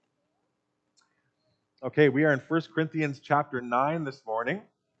Okay, we are in 1 Corinthians chapter 9 this morning,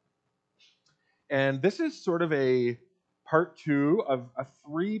 and this is sort of a part two of a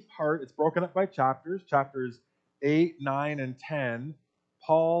three-part, it's broken up by chapters 8, 9, and 10.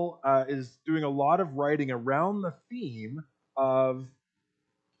 Paul is doing a lot of writing around the theme of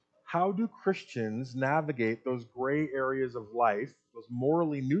how do Christians navigate those gray areas of life, those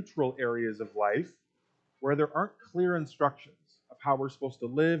morally neutral areas of life, where there aren't clear instructions of how we're supposed to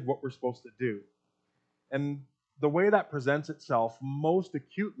live, what we're supposed to do. And the way that presents itself most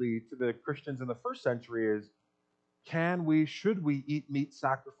acutely to the Christians in the first century is, should we eat meat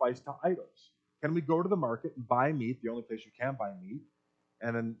sacrificed to idols? Can we go to the market and buy meat, the only place you can buy meat?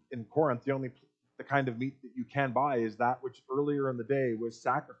 And in Corinth, the kind of meat that you can buy is that which earlier in the day was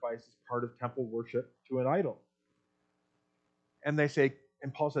sacrificed as part of temple worship to an idol. And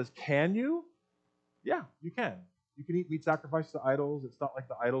and Paul says, can you? Yeah, you can. You can eat meat sacrificed to idols. It's not like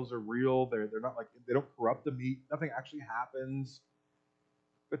the idols are real. They're not like, they don't corrupt the meat. Nothing actually happens.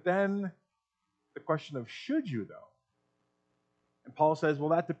 But then the question of should you though? And Paul says, well,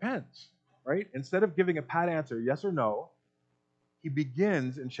 that depends, right? Instead of giving a pat answer, yes or no, he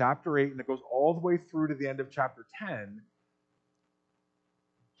begins in chapter 8 and it goes all the way through to the end of chapter 10,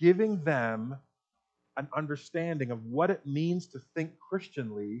 giving them an understanding of what it means to think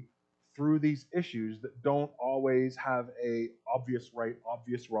Christianly through these issues that don't always have a obvious right,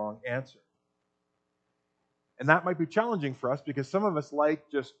 obvious wrong answer. And that might be challenging for us because some of us like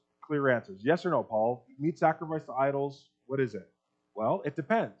just clear answers. Yes or no, Paul? Meat sacrifice to idols, what is it? Well, it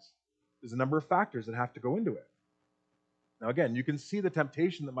depends. There's a number of factors that have to go into it. Now, again, you can see the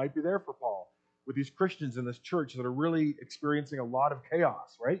temptation that might be there for Paul with these Christians in this church that are really experiencing a lot of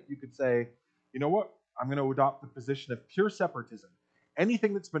chaos, right? You could say, you know what? I'm going to adopt the position of pure separatism.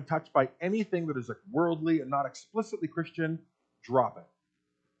 Anything that's been touched by anything that is like worldly and not explicitly Christian, drop it.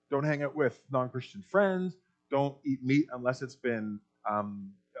 Don't hang out with non-Christian friends. Don't eat meat unless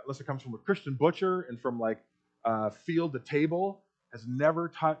unless it comes from a Christian butcher and from like field to table, has never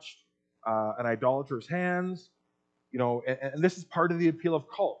touched an idolater's hands. You know, and this is part of the appeal of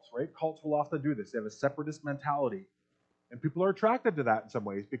cults, right? Cults will often do this. They have a separatist mentality. And people are attracted to that in some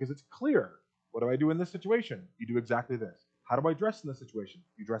ways because it's clear. What do I do in this situation? You do exactly this. How do I dress in this situation?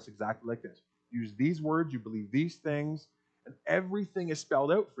 You dress exactly like this. You use these words, you believe these things, and everything is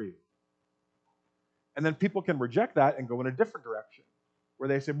spelled out for you. And then people can reject that and go in a different direction, where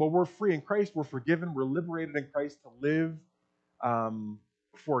they say, well, we're free in Christ, we're forgiven, we're liberated in Christ to live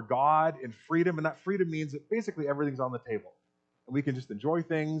for God in freedom. And that freedom means that basically everything's on the table. And we can just enjoy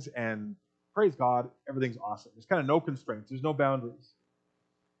things and praise God, everything's awesome. There's kind of no constraints, there's no boundaries.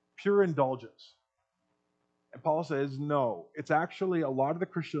 Pure indulgence. And Paul says, no, it's actually a lot of the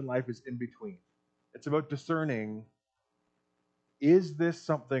Christian life is in between. It's about discerning, is this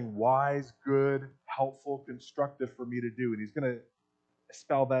something wise, good, helpful, constructive for me to do? And he's going to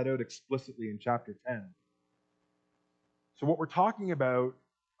spell that out explicitly in chapter 10. So what we're talking about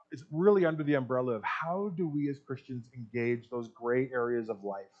is really under the umbrella of how do we as Christians engage those gray areas of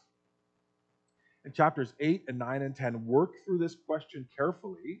life. And chapters 8 and 9 and 10 work through this question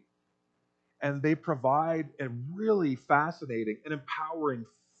carefully, and they provide a really fascinating and empowering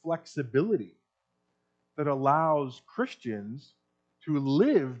flexibility that allows Christians to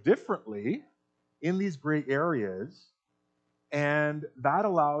live differently in these gray areas, and that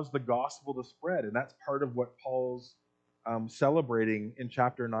allows the gospel to spread. And that's part of what Paul's celebrating in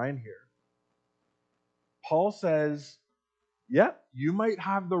chapter 9 here. Paul says, yeah, you might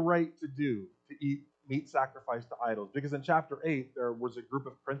have the right to eat meat sacrificed to idols. Because in chapter 8, there was a group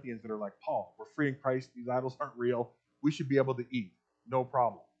of Corinthians that are like, Paul, we're free in Christ. These idols aren't real. We should be able to eat. No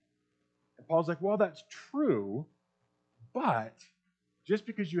problem. And Paul's like, well, that's true, but just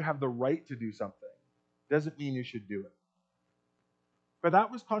because you have the right to do something doesn't mean you should do it. But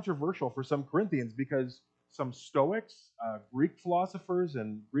that was controversial for some Corinthians because some Stoics, Greek philosophers,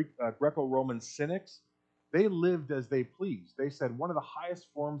 and Greco-Roman cynics, they lived as they pleased. They said one of the highest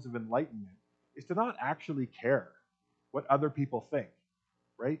forms of enlightenment is to not actually care what other people think,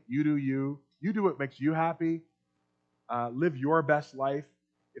 right? You do what makes you happy, live your best life.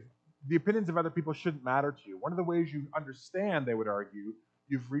 If the opinions of other people shouldn't matter to you. One of the ways you understand, they would argue,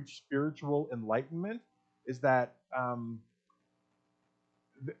 you've reached spiritual enlightenment is that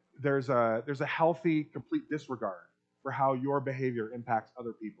there's a healthy, complete disregard for how your behavior impacts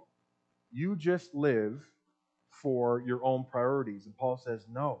other people. You just live for your own priorities. And Paul says,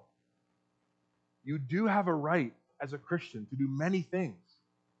 no. You do have a right as a Christian to do many things,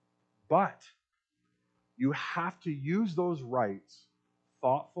 but you have to use those rights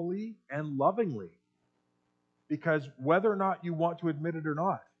thoughtfully and lovingly. Because whether or not you want to admit it or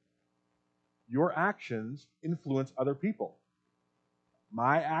not, Your actions influence other people.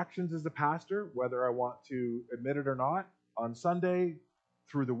 My actions as a pastor, whether I want to admit it or not, on Sunday,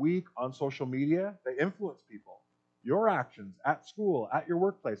 through the week, on social media, they influence people. Your actions at school, at your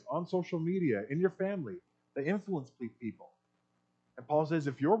workplace, on social media, in your family, they influence people. And Paul says,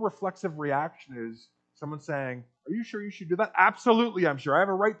 if your reflexive reaction is someone saying, are you sure you should do that? Absolutely, I'm sure. I have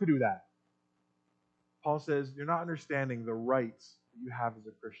a right to do that. Paul says, you're not understanding the rights that you have as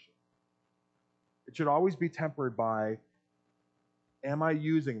a Christian. It should always be tempered by, am I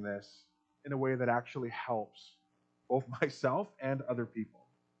using this in a way that actually helps both myself and other people?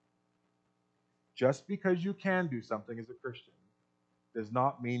 Just because you can do something as a Christian does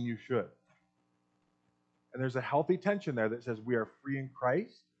not mean you should. And there's a healthy tension there that says we are free in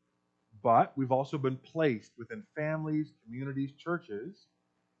Christ, but we've also been placed within families, communities, churches,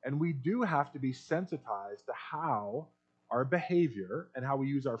 and we do have to be sensitized to how our behavior and how we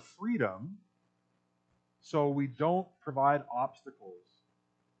use our freedom so we don't provide obstacles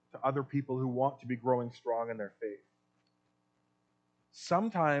to other people who want to be growing strong in their faith.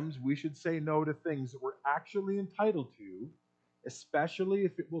 Sometimes we should say no to things that we're actually entitled to, especially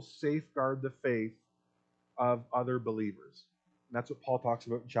if it will safeguard the faith of other believers. And that's what Paul talks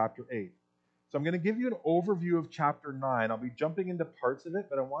about in chapter 8. So I'm going to give you an overview of chapter 9. I'll be jumping into parts of it,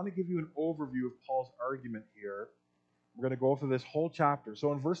 but I want to give you an overview of Paul's argument here. We're going to go through this whole chapter.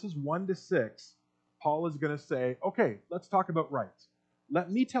 So in verses 1 to 6, Paul is going to say, okay, let's talk about rights.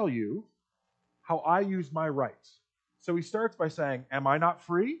 Let me tell you how I use my rights. So he starts by saying, am I not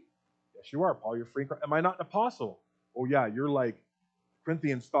free? Yes, you are, Paul. You're free. Am I not an apostle? Oh, yeah, you're like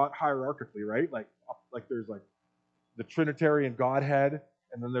Corinthians thought hierarchically, right? Like there's like the Trinitarian Godhead,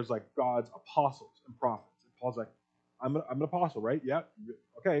 and then there's like God's apostles and prophets. And Paul's like, I'm an apostle, right? Yeah,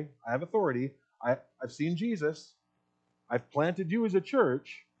 okay, I have authority. I've seen Jesus. I've planted you as a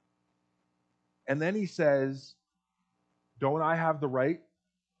church. And then he says, don't I have the right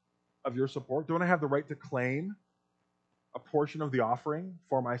of your support? Don't I have the right to claim a portion of the offering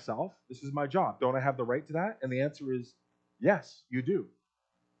for myself? This is my job. Don't I have the right to that? And the answer is, yes, you do.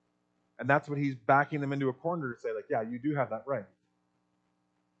 And that's what he's backing them into a corner to say, like, yeah, you do have that right.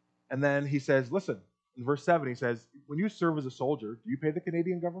 And then he says, listen, in verse 7, he says, when you serve as a soldier, do you pay the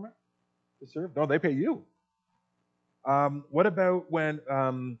Canadian government to serve? No, they pay you. What about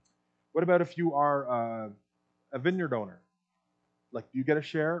if you are a vineyard owner? Like, do you get a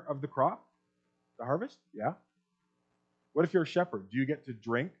share of the crop, the harvest? Yeah. What if you're a shepherd? Do you get to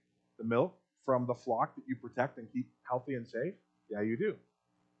drink the milk from the flock that you protect and keep healthy and safe? Yeah, you do.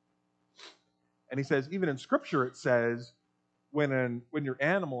 And he says, even in Scripture, it says, when your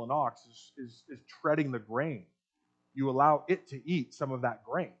animal, an ox, is treading the grain, you allow it to eat some of that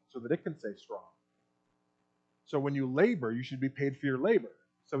grain so that it can stay strong. So when you labor, you should be paid for your labor.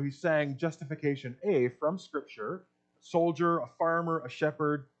 So he's saying justification A from Scripture, a soldier, a farmer, a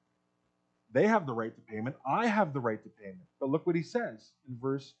shepherd, they have the right to payment. I have the right to payment. But look what he says in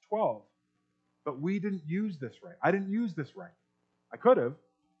verse 12. But we didn't use this right. I didn't use this right. I could have,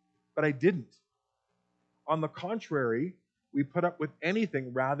 but I didn't. On the contrary, we put up with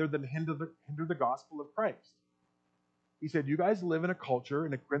anything rather than hinder the gospel of Christ. He said, you guys live in a culture,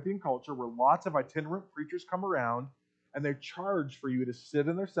 in a Corinthian culture, where lots of itinerant preachers come around and they charge for you to sit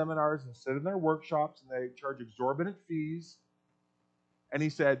in their seminars and sit in their workshops, and they charge exorbitant fees. And he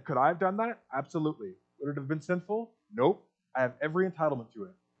said, could I have done that? Absolutely. Would it have been sinful? Nope. I have every entitlement to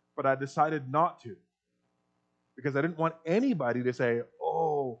it. But I decided not to, because I didn't want anybody to say,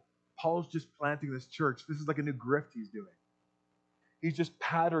 oh, Paul's just planting this church. This is like a new grift he's doing. He's just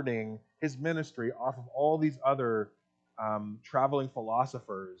patterning his ministry off of all these other traveling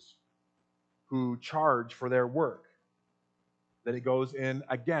philosophers who charge for their work. Then he goes in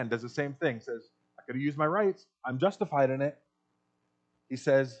again, does the same thing, says, I could have used my rights. I'm justified in it. He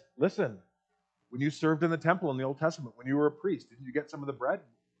says, listen, when you served in the temple in the Old Testament, when you were a priest, didn't you get some of the bread?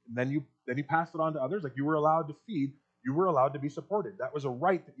 And then you passed it on to others. Like, you were allowed to feed. You were allowed to be supported. That was a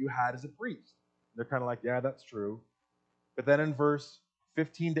right that you had as a priest. They're kind of like, yeah, that's true. But then in verse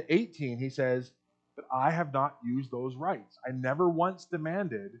 15 to 18, he says, but I have not used those rights. I never once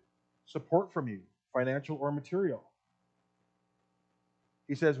demanded support from you, financial or material.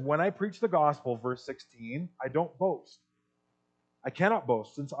 He says, when I preach the gospel, verse 16, I don't boast. I cannot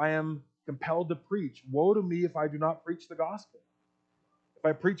boast, since I am compelled to preach. Woe to me if I do not preach the gospel. If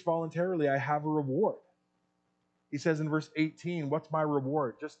I preach voluntarily, I have a reward. He says in verse 18, what's my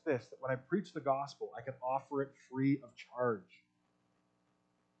reward? Just this, that when I preach the gospel, I can offer it free of charge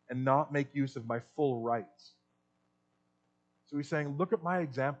and not make use of my full rights. So he's saying, look at my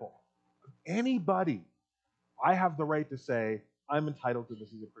example. Anybody, I have the right to say, I'm entitled to this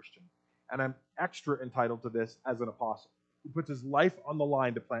as a Christian. and I'm extra entitled to this as an apostle who puts his life on the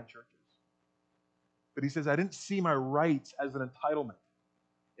line to plant churches. But he says, I didn't see my rights as an entitlement.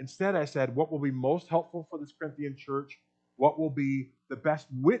 Instead, I said, what will be most helpful for this Corinthian church? What will be the best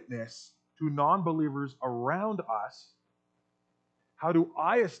witness to non-believers around us? How do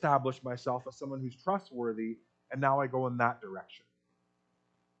I establish myself as someone who's trustworthy? And now I go in that direction.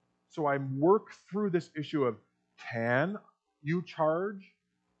 So I work through this issue of, can you charge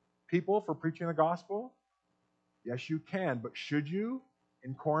people for preaching the gospel? Yes, you can. But should you?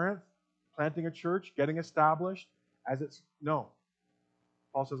 In Corinth, planting a church, getting established, no.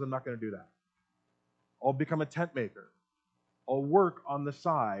 Paul says, I'm not going to do that. I'll become a tent maker. I'll work on the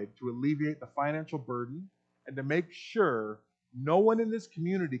side to alleviate the financial burden and to make sure no one in this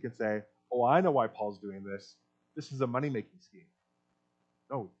community can say, oh, I know why Paul's doing this. This is a money-making scheme.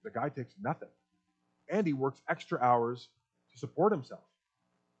 No, the guy takes nothing. And he works extra hours to support himself.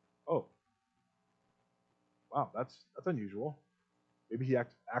 Oh, wow, that's unusual. Maybe he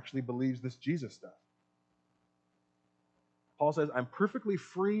actually believes this Jesus stuff. Paul says, I'm perfectly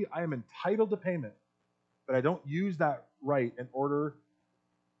free. I am entitled to payment, but I don't use that right in order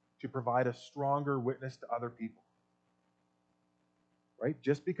to provide a stronger witness to other people. Right?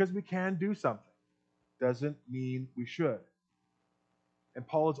 Just because we can do something doesn't mean we should. And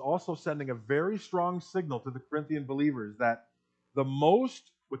Paul is also sending a very strong signal to the Corinthian believers that the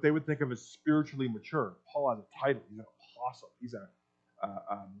most, what they would think of as spiritually mature, Paul has a title. He's an apostle. He's a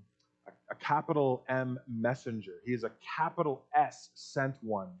capital M messenger. He is a capital S sent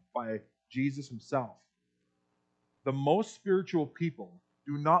one by Jesus himself. The most spiritual people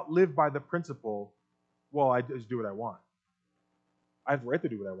do not live by the principle, well, I just do what I want. I have the right to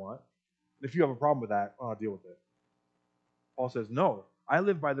do what I want. And if you have a problem with that, I'll deal with it. Paul says, no, I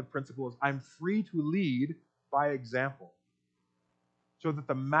live by the principle of I'm free to lead by example so that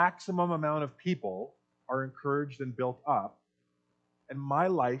the maximum amount of people are encouraged and built up, and my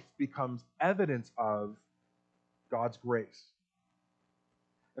life becomes evidence of God's grace.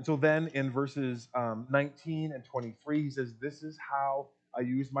 And so then in verses 19 and 23, he says, this is how I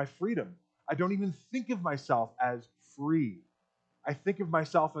use my freedom. I don't even think of myself as free. I think of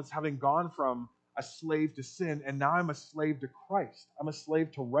myself as having gone from a slave to sin, and now I'm a slave to Christ. I'm a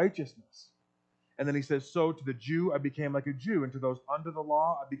slave to righteousness. And then he says, so to the Jew, I became like a Jew, and to those under the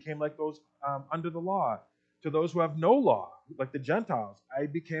law, I became like those under the law. To those who have no law, like the Gentiles, I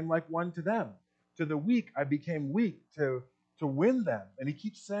became like one to them. To the weak, I became weak to win them. And he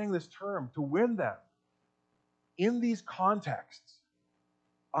keeps saying this term, to win them. In these contexts,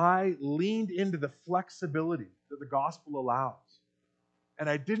 I leaned into the flexibility that the gospel allows. And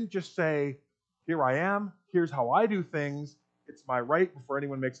I didn't just say, here I am, here's how I do things, it's my right before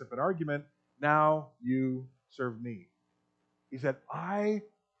anyone makes up an argument, now you serve me. He said, I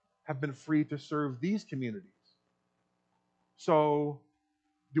have been free to serve these communities. So,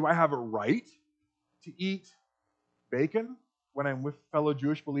 do I have a right to eat bacon when I'm with fellow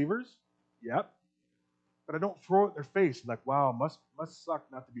Jewish believers? Yep. But I don't throw it in their face and like, wow, must suck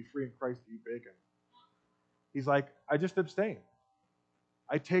not to be free in Christ to eat bacon. He's like, I just abstain.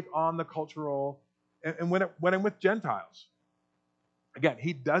 I take on the cultural, and when I'm with Gentiles, again,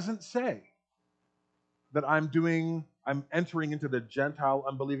 he doesn't say that I'm entering into the Gentile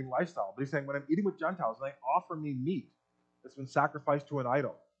unbelieving lifestyle. But he's saying when I'm eating with Gentiles and they offer me meat that's been sacrificed to an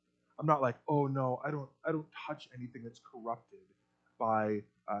idol, I'm not like, oh no, I don't touch anything that's corrupted by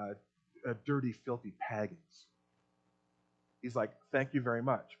dirty, filthy pagans. He's like, thank you very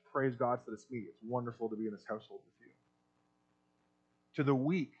much. Praise God for this meat. It's wonderful to be in this household with you. To the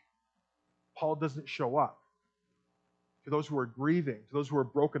weak, Paul doesn't show up. To those who are grieving, to those who are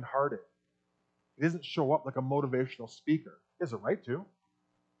brokenhearted, he doesn't show up like a motivational speaker. He has a right to.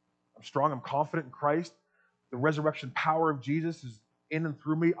 I'm strong, I'm confident in Christ. The resurrection power of Jesus is in and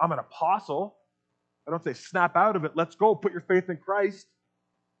through me. I'm an apostle. I don't say, snap out of it, let's go, put your faith in Christ.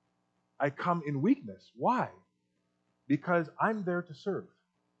 I come in weakness. Why? Because I'm there to serve.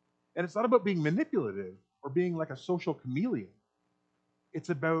 And it's not about being manipulative or being like a social chameleon. It's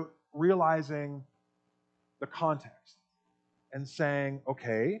about realizing the context and saying,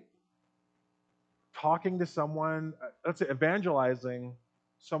 okay, talking to someone, let's say evangelizing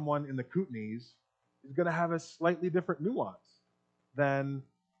someone in the Kootenays is going to have a slightly different nuance than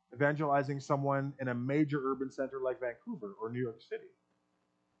evangelizing someone in a major urban center like Vancouver or New York City.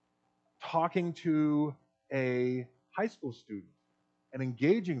 Talking to a high school student and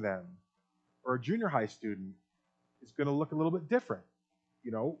engaging them, or a junior high student, is going to look a little bit different.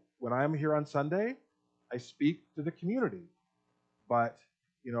 You know, when I'm here on Sunday, I speak to the community. But,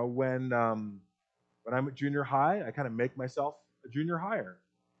 you know, when I'm at junior high, I kind of make myself a junior higher.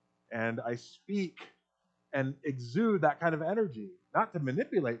 and I speak and exude that kind of energy, not to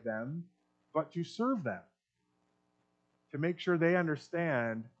manipulate them, but to serve them, to make sure they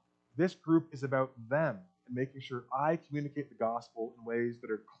understand this group is about them and making sure I communicate the gospel in ways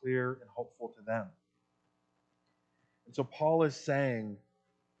that are clear and hopeful to them. And so Paul is saying,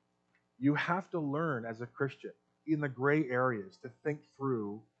 you have to learn as a Christian in the gray areas to think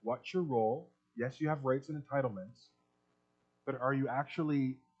through what's your role. Yes, you have rights and entitlements, but are you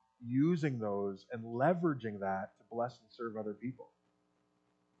actually using those and leveraging that to bless and serve other people?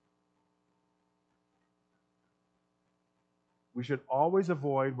 We should always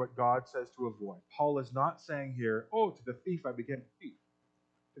avoid what God says to avoid. Paul is not saying here, oh, to the thief I became a thief.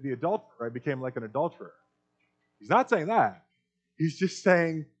 To the adulterer I became like an adulterer. He's not saying that. He's just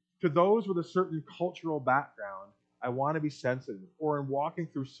saying, to those with a certain cultural background, I want to be sensitive. Or in walking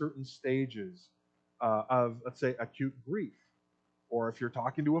through certain stages of, let's say, acute grief. Or if you're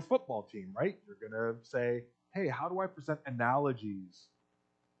talking to a football team, right? You're going to say, hey, how do I present analogies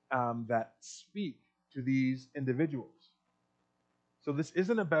that speak to these individuals? So this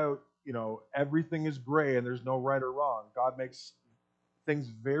isn't about, everything is gray and there's no right or wrong. God makes things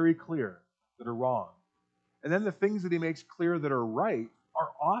very clear that are wrong. And then the things that he makes clear that are right are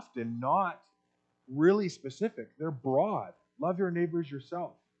often not really specific. They're broad. Love your neighbors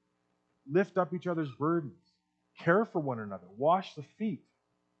yourself. Lift up each other's burdens. Care for one another. Wash the feet.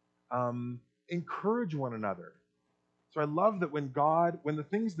 Encourage one another. So I love that when the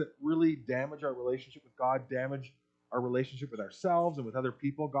things that really damage our relationship with God damage our relationship with ourselves and with other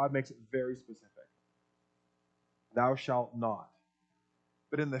people, God makes it very specific. Thou shalt not.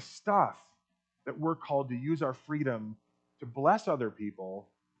 But in the stuff that we're called to use our freedom to bless other people,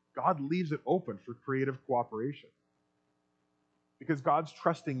 God leaves it open for creative cooperation. Because God's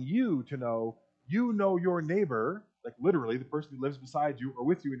trusting you to know, your neighbor, like literally the person who lives beside you or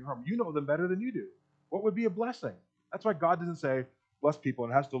with you in your home, you know them better than you do. What would be a blessing? That's why God doesn't say, bless people,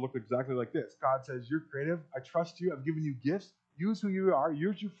 and it has to look exactly like this. God says, you're creative. I trust you. I've given you gifts. Use who you are.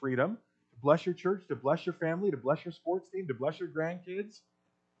 Use your freedom to bless your church, to bless your family, to bless your sports team, to bless your grandkids.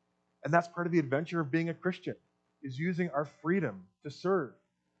 And that's part of the adventure of being a Christian, is using our freedom to serve.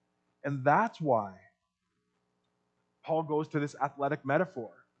 And that's why Paul goes to this athletic metaphor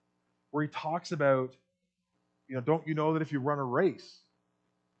where he talks about, don't you know that if you run a race,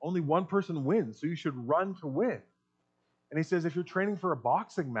 only one person wins, so you should run to win. And he says, if you're training for a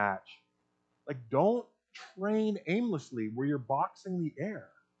boxing match, don't train aimlessly where you're boxing the air.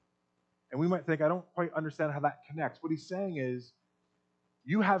 And we might think, I don't quite understand how that connects. What he's saying is,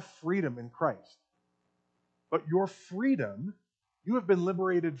 you have freedom in Christ. But your freedom, you have been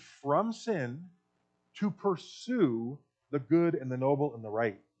liberated from sin to pursue the good and the noble and the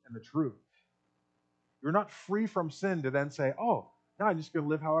right and the true. You're not free from sin to then say, oh, now I'm just going to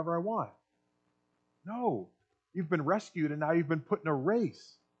live however I want. No. You've been rescued and now you've been put in a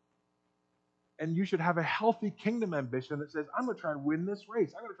race. And you should have a healthy kingdom ambition that says, I'm going to try and win this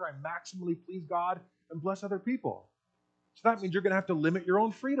race. I'm going to try and maximally please God and bless other people. So that means you're going to have to limit your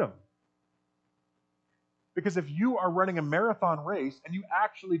own freedom. Because if you are running a marathon race and you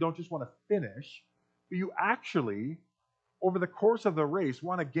actually don't just want to finish, but you actually, over the course of the race,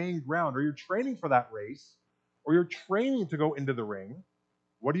 want to gain ground, or you're training for that race, or you're training to go into the ring,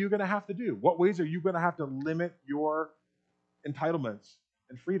 what are you going to have to do? What ways are you going to have to limit your entitlements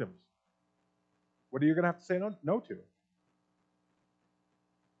and freedoms? What are you going to have to say no to?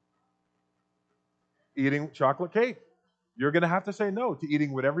 Eating chocolate cake. You're going to have to say no to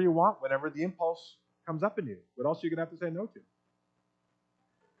eating whatever you want whenever the impulse comes up in you. What else are you going to have to say no to?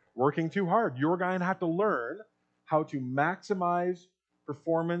 Working too hard. You're going to have to learn how to maximize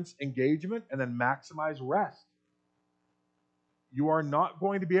performance engagement and then maximize rest. You are not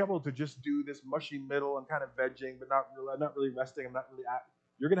going to be able to just do this mushy middle and kind of vegging, but not really resting. I'm not really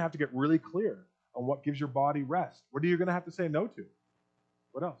You're going to have to get really clear on what gives your body rest. What are you going to have to say no to?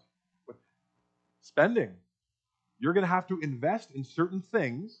 What else? Spending. You're going to have to invest in certain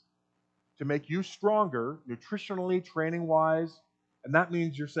things to make you stronger, nutritionally, training-wise, and that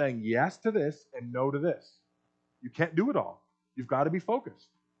means you're saying yes to this and no to this. You can't do it all. You've got to be focused.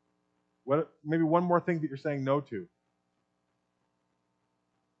 Maybe one more thing that you're saying no to.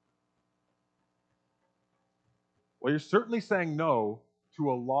 Well, you're certainly saying no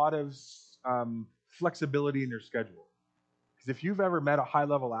to a lot of flexibility in your schedule. Because if you've ever met a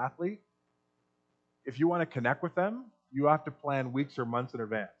high-level athlete, if you want to connect with them, you have to plan weeks or months in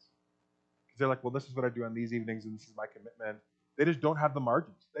advance. Because they're like, well, this is what I do on these evenings, and this is my commitment. They just don't have the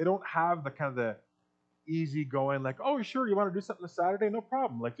margins. They don't have the kind of the easy going, like, oh, sure, you want to do something this Saturday? No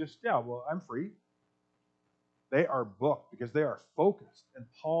problem. I'm free. They are booked because they are focused. And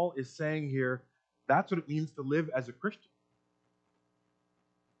Paul is saying here, that's what it means to live as a Christian.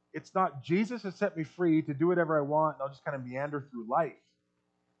 It's not Jesus has set me free to do whatever I want and I'll just kind of meander through life.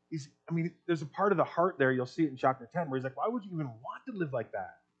 There's a part of the heart there, you'll see it in chapter 10, where he's like, why would you even want to live like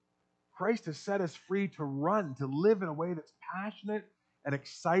that? Christ has set us free to run, to live in a way that's passionate and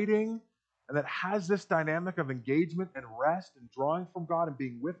exciting and that has this dynamic of engagement and rest and drawing from God and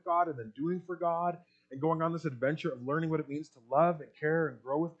being with God and then doing for God and going on this adventure of learning what it means to love and care and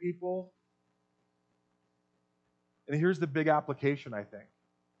grow with people. And here's the big application, I think,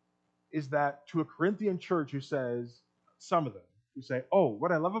 is that to a Corinthian church who says, some of them, who say, oh,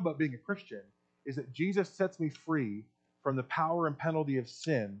 what I love about being a Christian is that Jesus sets me free from the power and penalty of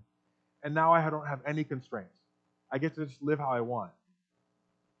sin, and now I don't have any constraints. I get to just live how I want.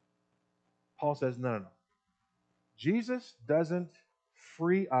 Paul says, no. Jesus doesn't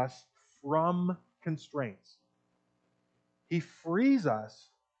free us from constraints. He frees us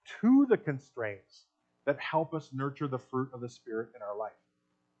to the constraints that help us nurture the fruit of the Spirit in our life.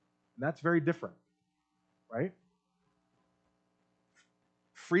 And that's very different, right?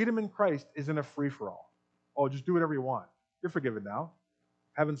 Freedom in Christ isn't a free-for-all. Oh, just do whatever you want. You're forgiven now.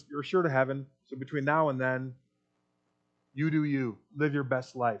 You're sure to heaven. So between now and then, you do you. Live your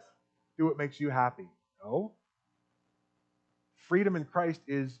best life. Do what makes you happy. No. Freedom in Christ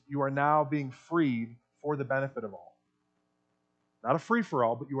is you are now being freed for the benefit of all. Not a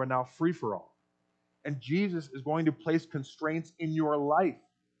free-for-all, but you are now free-for-all. And Jesus is going to place constraints in your life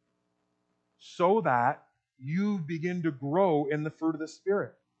so that you begin to grow in the fruit of the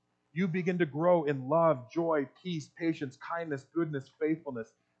Spirit. You begin to grow in love, joy, peace, patience, kindness, goodness,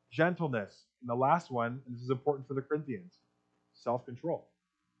 faithfulness, gentleness. And the last one, and this is important for the Corinthians, self-control.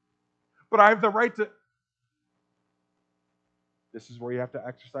 But I have the right to... This is where you have to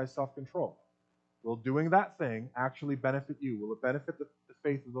exercise self-control. Will doing that thing actually benefit you? Will it benefit the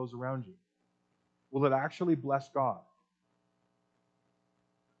faith of those around you? Will it actually bless God?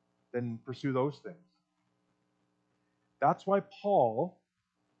 Then pursue those things. That's why Paul...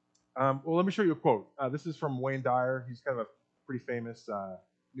 let me show you a quote. This is from Wayne Dyer. He's kind of a pretty famous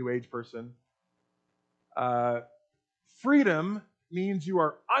New Age person. Freedom means you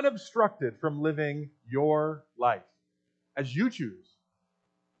are unobstructed from living your life as you choose.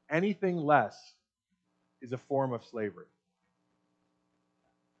 Anything less is a form of slavery.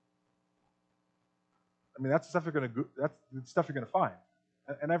 That's the stuff you're going to find.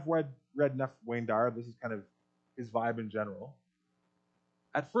 And I've read enough Wayne Dyer. This is kind of his vibe in general.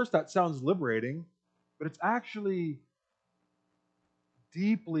 At first, that sounds liberating, but it's actually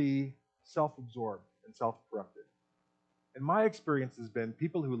deeply self-absorbed and self-corrupted. And my experience has been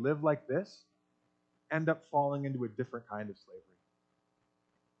people who live like this end up falling into a different kind of slavery.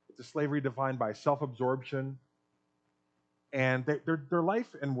 It's a slavery defined by self-absorption, and their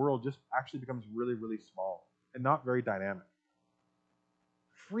life and world just actually becomes really, really small and not very dynamic.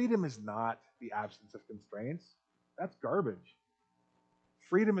 Freedom is not the absence of constraints. That's garbage.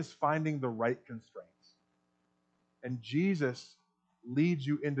 Freedom is finding the right constraints. And Jesus leads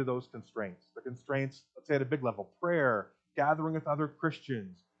you into those constraints. The constraints, let's say at a big level, prayer, gathering with other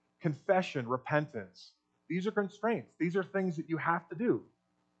Christians, confession, repentance. These are constraints. These are things that you have to do.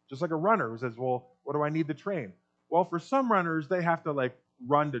 Just like a runner who says, well, what do I need to train? Well, for some runners, they have to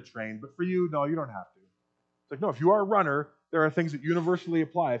run to train. But for you, no, you don't have to. It's like, no, if you are a runner, there are things that universally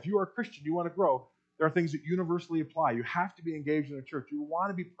apply. If you are a Christian, you want to grow, there are things that universally apply. You have to be engaged in a church. You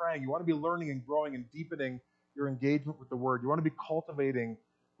want to be praying. You want to be learning and growing and deepening your engagement with the Word. You want to be cultivating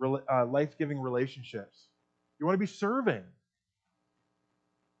life-giving relationships. You want to be serving.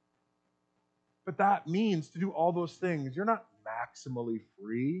 But that means to do all those things, you're not maximally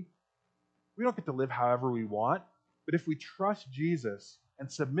free. We don't get to live however we want. But if we trust Jesus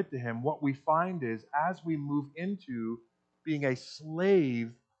and submit to Him, what we find is as we move into being a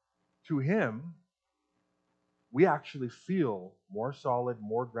slave to Him, we actually feel more solid,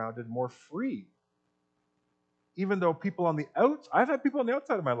 more grounded, more free. Even though people on the I've had people on the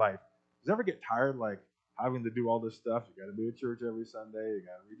outside of my life. Does it ever get tired, having to do all this stuff? You got to be at church every Sunday. You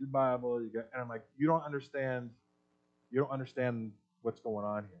got to read your Bible. And I'm like, you don't understand what's going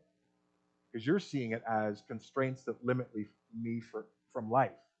on here, because you're seeing it as constraints that limit me from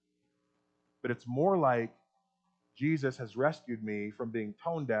life. But it's more like Jesus has rescued me from being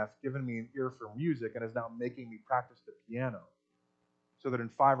tone deaf, given me an ear for music, and is now making me practice the piano, so that in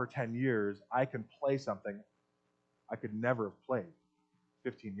 5 or 10 years I can play something I could never have played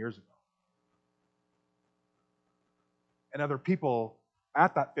 15 years ago. And other people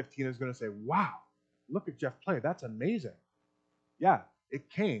at that 15 is going to say, wow, look at Jeff play. That's amazing. Yeah, it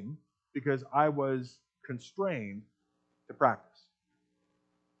came because I was constrained to practice.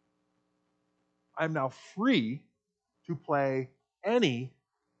 I'm now free to play any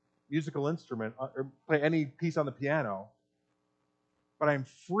musical instrument or play any piece on the piano, but I'm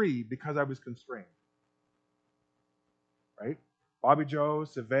free because I was constrained. Right? Bobby Joe,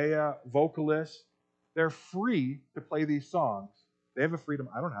 Savea, vocalists, they're free to play these songs. They have a freedom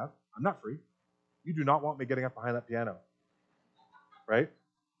I don't have. I'm not free. You do not want me getting up behind that piano. Right?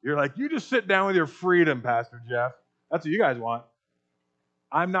 You're like, you just sit down with your freedom, Pastor Jeff. That's what you guys want.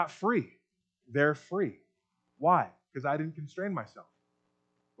 I'm not free. They're free. Why? Because I didn't constrain myself.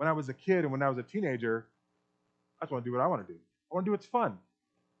 When I was a kid and when I was a teenager, I just want to do what I want to do. I want to do what's fun.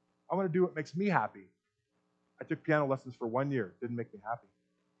 I want to do what makes me happy. I took piano lessons for 1 year. Didn't make me happy.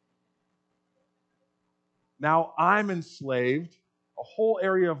 Now I'm enslaved. A whole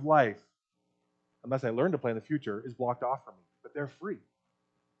area of life, unless I learn to play in the future, is blocked off from me. But they're free.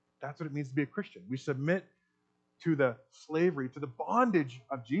 That's what it means to be a Christian. We submit to the slavery, to the bondage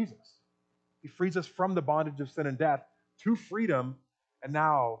of Jesus. He frees us from the bondage of sin and death to freedom, and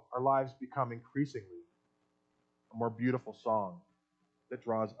now our lives become increasingly a more beautiful song that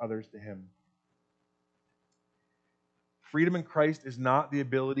draws others to Him. Freedom in Christ is not the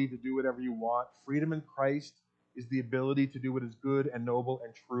ability to do whatever you want. Freedom in Christ is the ability to do what is good and noble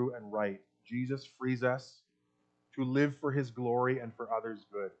and true and right. Jesus frees us to live for His glory and for others'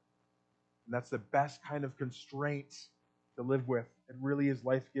 good. And that's the best kind of constraints to live with. It really is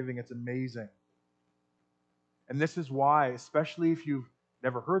life-giving. It's amazing. And this is why, especially if you've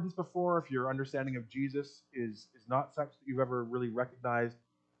never heard this before, if your understanding of Jesus is not such that you've ever really recognized,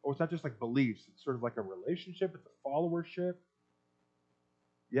 oh, it's not just like beliefs, it's sort of like a relationship, it's a followership.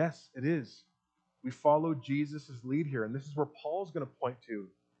 Yes, it is. We follow Jesus' lead here, and this is where Paul's going to point to.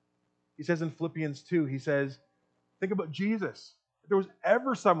 He says in Philippians 2, he says, think about Jesus. If there was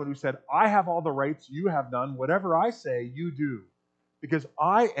ever someone who said, I have all the rights, you have none, whatever I say, you do. Because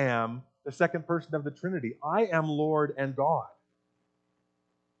I am the second person of the Trinity. I am Lord and God.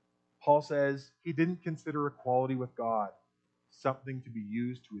 Paul says he didn't consider equality with God something to be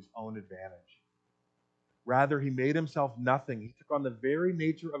used to his own advantage. Rather, he made himself nothing. He took on the very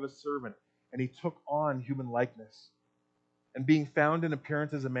nature of a servant, and he took on human likeness. And being found in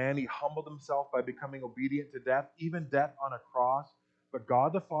appearance as a man, he humbled himself by becoming obedient to death, even death on a cross. But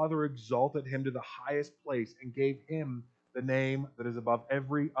God the Father exalted him to the highest place and gave him the name that is above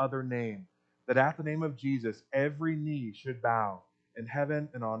every other name, that at the name of Jesus every knee should bow, in heaven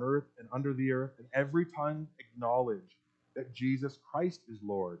and on earth and under the earth, and every tongue acknowledge that Jesus Christ is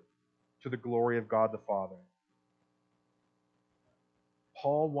Lord, to the glory of God the Father.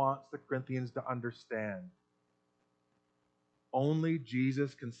 Paul wants the Corinthians to understand only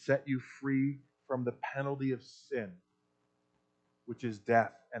Jesus can set you free from the penalty of sin, which is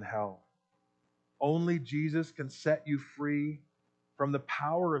death and hell. Only Jesus can set you free from the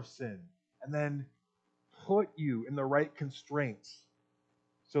power of sin and then put you in the right constraints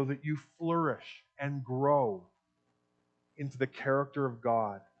so that you flourish and grow into the character of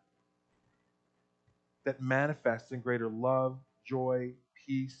God that manifests in greater love, joy,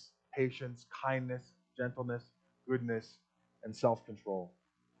 peace, patience, kindness, gentleness, goodness, and self-control.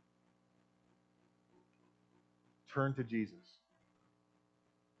 Turn to Jesus.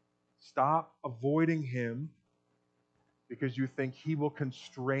 Stop avoiding Him because you think He will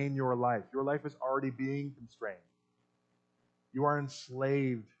constrain your life. Your life is already being constrained. You are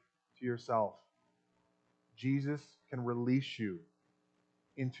enslaved to yourself. Jesus can release you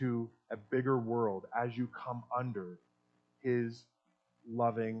into a bigger world as you come under His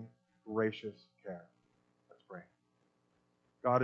loving, gracious care.